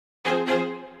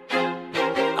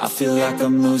I feel like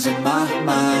I'm losing my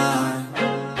mind.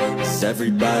 Is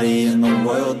everybody in the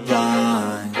world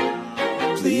blind?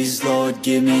 Please, Lord,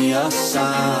 give me a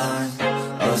sign,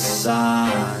 a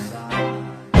sign.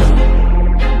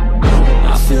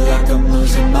 I feel like I'm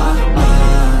losing my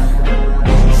mind.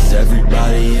 Is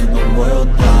everybody in the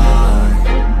world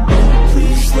blind?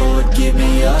 Please, Lord, give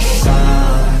me a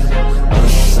sign, a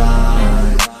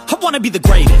sign. I wanna be the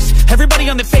greatest. Everybody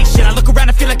on the fake shit. I look around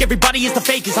and feel like everybody is the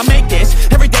fakest. I make this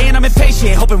every day and I'm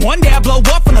impatient, hoping one day I blow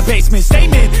up from the basement.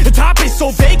 Statement, the top is so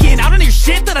vacant. I don't hear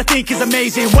shit that I think is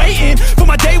amazing. Waiting for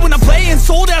my day when I'm playing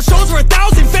sold out shows for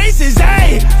 1,000 faces.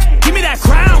 Hey, give me that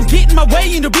crown, get in my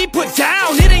way and to be put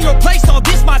down. It ain't your place, all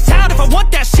this my town. If I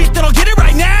want that shit, then I'll get it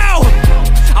right now.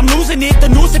 I'm losing it, the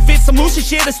noose it fits. I'm losing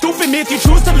shit, a stupid myth. You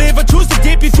choose to live or choose to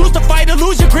dip. You choose to fight or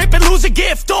lose your grip and lose a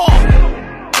gift.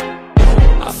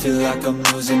 I feel like I'm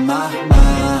losing my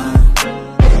mind.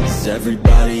 Is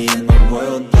everybody in the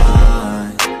world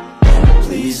blind?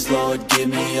 Please, Lord, give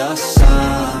me a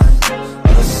sign,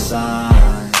 a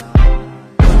sign.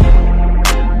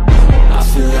 I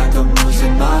feel like I'm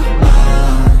losing my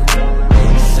mind.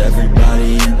 Is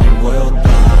everybody in the world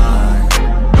blind?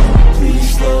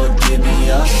 Please, Lord, give me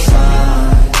a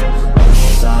sign, a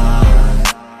sign.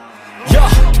 Yeah.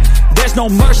 There's no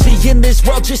mercy in this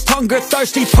world, just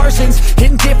hunger-thirsty persons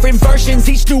in different versions.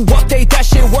 Each new update, that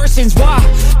shit worsens. Why?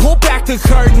 Pull back the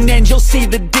curtain and you'll see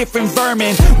the different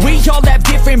vermin. We all have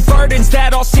different burdens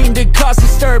that all seem to cause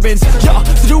disturbance. Yo,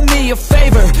 so do me a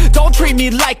favor, don't treat me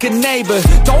like a neighbor.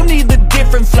 Don't need the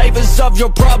different flavors of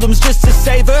your problems just to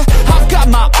savor. I've got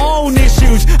my own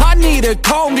issues, I need a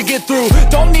comb to get through.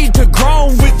 Don't need to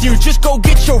groan with you, just go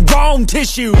get your own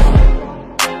tissue.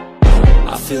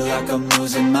 I feel like I'm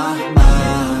losing my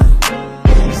mind.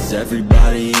 Is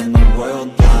everybody in the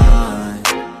world blind?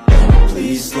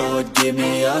 Please, Lord, give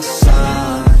me a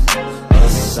sign, a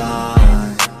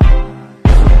sign.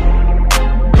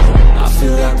 I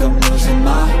feel like I'm losing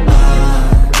my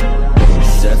mind.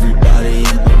 Is everybody in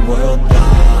the world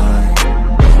blind?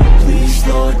 Please,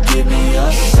 Lord, give me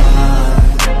a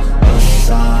sign, a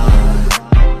sign.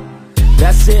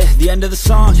 That's it, the end of the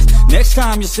song. Next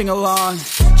time you'll sing along.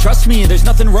 Trust me, there's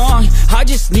nothing wrong. I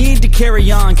just need to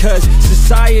carry on, cause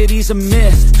society's a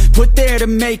myth put there to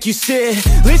make you sit.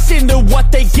 Listen to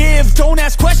what they give. Don't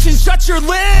ask questions, shut your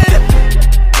lid.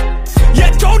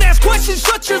 Yeah, don't ask questions,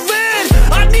 shut your lid.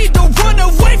 I need to run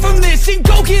away from this and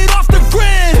go get off the grid.